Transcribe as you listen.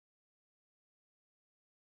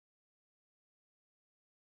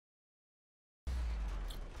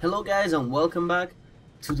Hello guys and welcome back.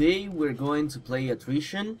 Today we're going to play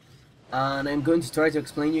Attrition and I'm going to try to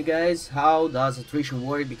explain you guys how does Attrition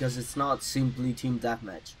work because it's not simply team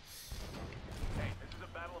deathmatch.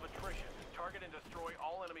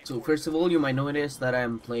 So first of all, you might notice that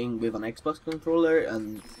I'm playing with an Xbox controller,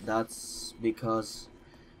 and that's because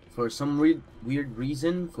for some weird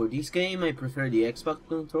reason for this game I prefer the Xbox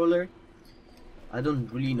controller. I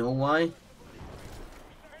don't really know why.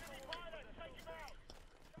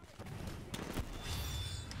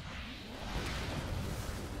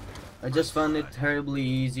 I just found it terribly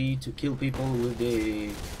easy to kill people with the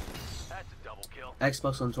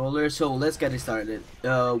Xbox controller. So let's get it started.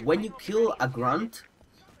 When you kill a grunt,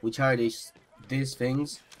 which are these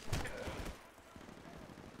things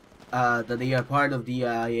that they are part of the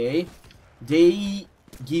IA, they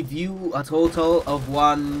give you a total of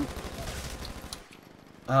one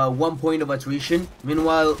point of attrition.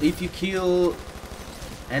 Meanwhile, if you kill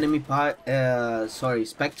enemy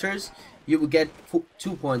specters, you will get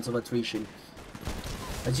 2 points of attrition.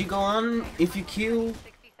 As you go on, if you kill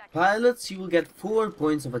pilots, you will get 4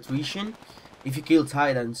 points of attrition. If you kill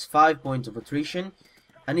titans, 5 points of attrition.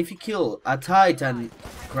 And if you kill a titan,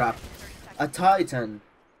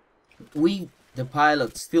 with the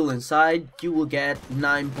pilot still inside, you will get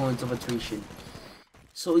 9 points of attrition.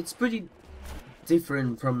 So it's pretty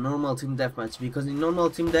different from normal team deathmatch, because in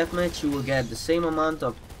normal team deathmatch you will get the same amount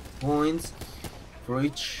of points for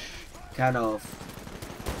each kind of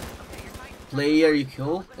player you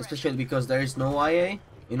kill, especially because there is no IA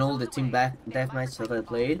in all the team deathmatch that I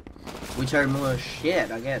played, which are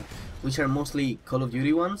which are mostly Call of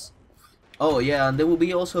Duty ones. Oh yeah, and there will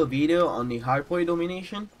be also a video on the hardpoint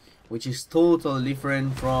domination, which is totally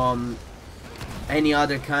different from any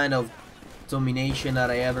other kind of domination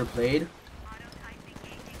that I ever played.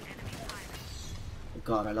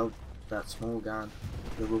 God, I love that small gun,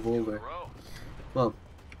 the revolver. Well,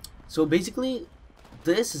 so basically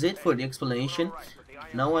this is it for the explanation.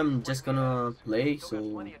 Now I'm just gonna play,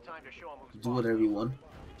 so do whatever you want.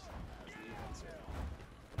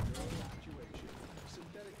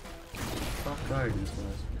 Fuck are these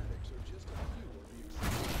guys?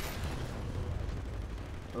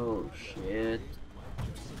 Oh shit.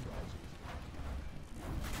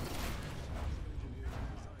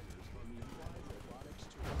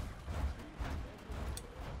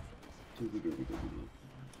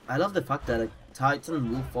 I love the fact that a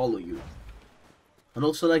Titan will follow you, and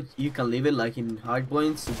also like you can leave it like in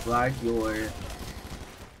hardpoints to guard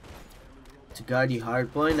the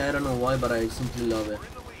hardpoint. I don't know why, but I simply love it.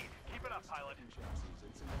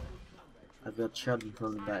 I've got shot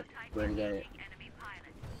from the back. Where did I?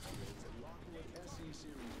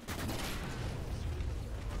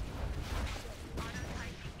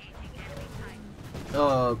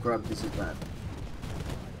 Oh crap! This is bad.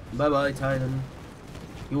 Bye bye, Titan.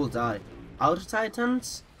 You will die. Outer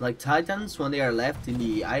Titans, like Titans when they are left in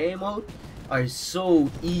the IA mode, are so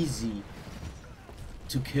easy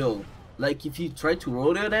to kill. Like if you try to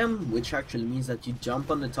rodeo them, which actually means that you jump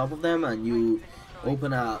on the top of them and you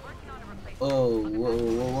open a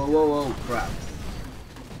whoa, crap.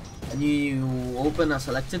 And you open a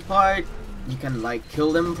selected part, you can like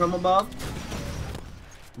kill them from above.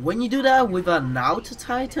 When you do that with an Outer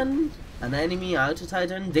Titan, an enemy Outer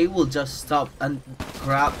Titan, they will just stop and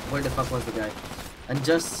crap, where the fuck was the guy? And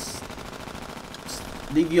just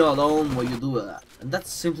leave you alone while you do that. And that's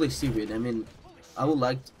simply stupid. I mean, I would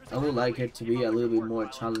like it to be a little bit more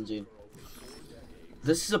challenging.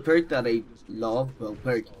 This is a perk that I love. Well,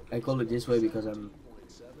 perk. I call it this way because I'm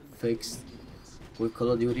fixed with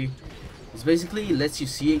Call of Duty. It's basically lets you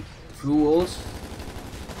see through walls.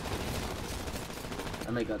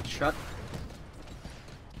 And I got shot.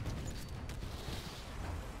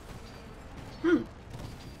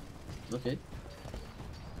 Okay.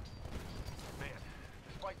 Man,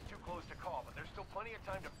 this fight's too close to call, but there's still plenty of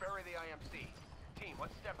time to bury the IMC. Team,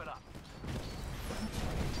 let's step it up.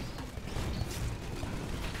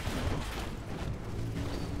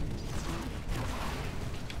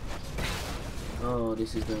 Oh,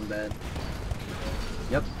 this is doing bad.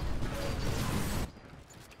 Yep.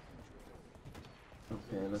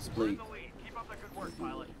 Okay, let's play. Keep up the good work,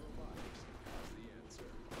 pilot.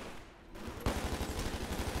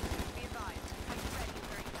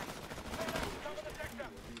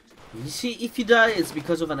 You see, if you die, it's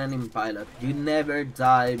because of an enemy pilot. You never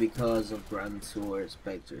die because of grunts or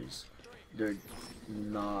specters. They're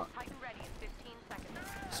not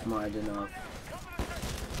smart enough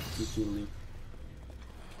to kill you.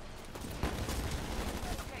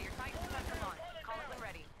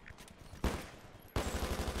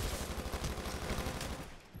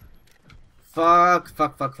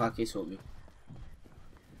 Fuck, he saw me.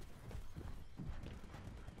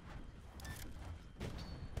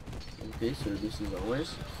 Okay, so this is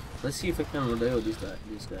ours. Let's see if I can rodeo this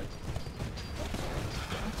guy.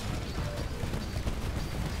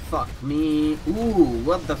 Fuck me. Ooh,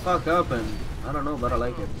 what the fuck happened? I don't know, but I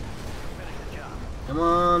like it. Come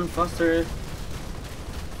on, faster.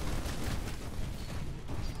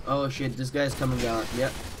 Oh shit, this guy's coming down.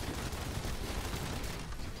 Yep.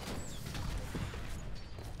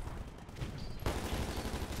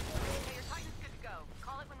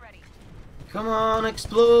 Come on,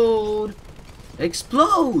 explode!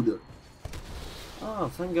 Explode!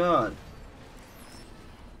 Oh, thank God.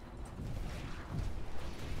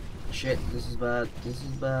 Shit, this is bad. This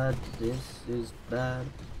is bad. This is bad.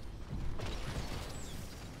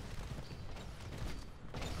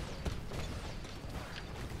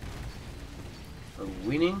 Are we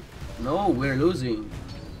winning? No, we're losing.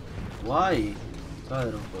 Why?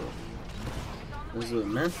 Titanfall. Let's do it,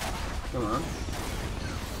 man. Come on.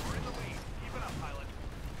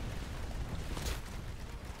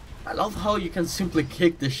 I love how you can simply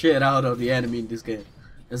kick the shit out of the enemy in this game.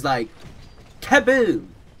 It's like, kaboom!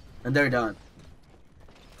 And they're done.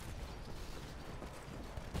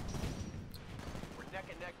 We're neck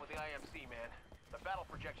and neck with the IMC, man. The battle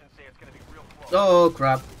projections say it's gonna be real close. Oh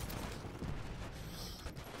crap.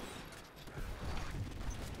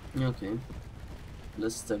 Okay.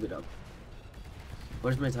 Let's step it up.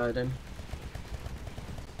 Where's my Titan?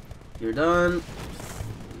 You're done.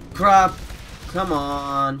 Crap! Come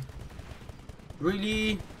on.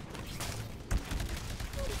 Really?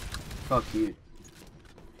 Fuck you.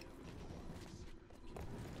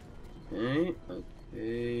 Okay,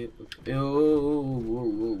 okay, okay. Oh, whoa,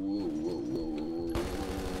 whoa, whoa, whoa, whoa.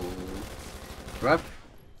 Crap.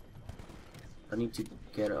 I need to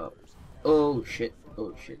get up. Oh shit.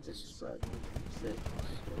 Oh shit, this is bad. This is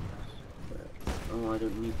bad. Oh, I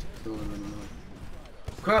don't need to kill him anymore.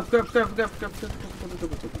 Crap.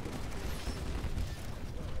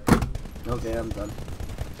 Okay, I'm done.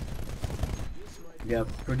 Yeah,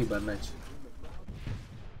 pretty bad match.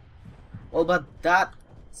 Well, but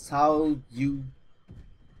that's how you,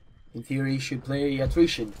 in theory, should play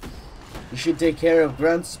Attrition. You should take care of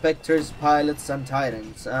grunts, specters, pilots, and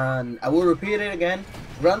titans. And I will repeat it again.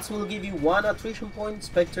 Grunts will give you 1 attrition point,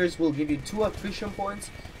 specters will give you 2 attrition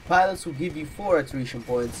points, pilots will give you 4 attrition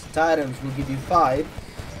points, titans will give you 5.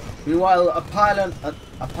 Meanwhile, a pilot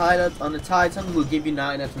on a titan will give you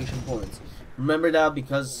 9 attrition points. Remember that,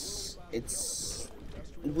 because it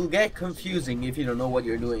will get confusing if you don't know what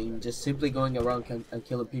you're doing. Just simply going around and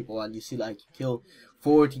killing people, and you see like you kill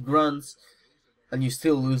 40 grunts and you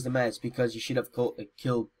still lose the match because you should have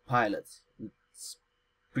killed pilots. It's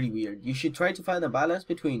pretty weird. You should try to find a balance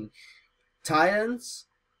between titans,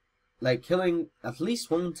 like killing at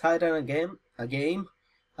least 1 titan a game,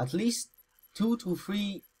 at least 2 to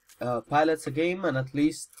 3 pilots a game, and at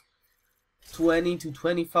least 20 to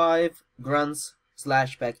 25 grunts /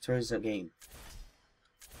 specters a game.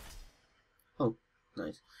 Oh,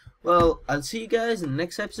 nice. Well, I'll see you guys in the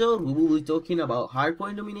next episode. We will be talking about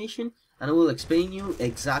hardpoint domination, and I will explain you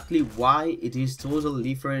exactly why it is totally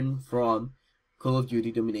different from Call of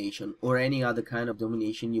Duty domination or any other kind of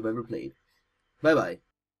domination you've ever played. Bye bye.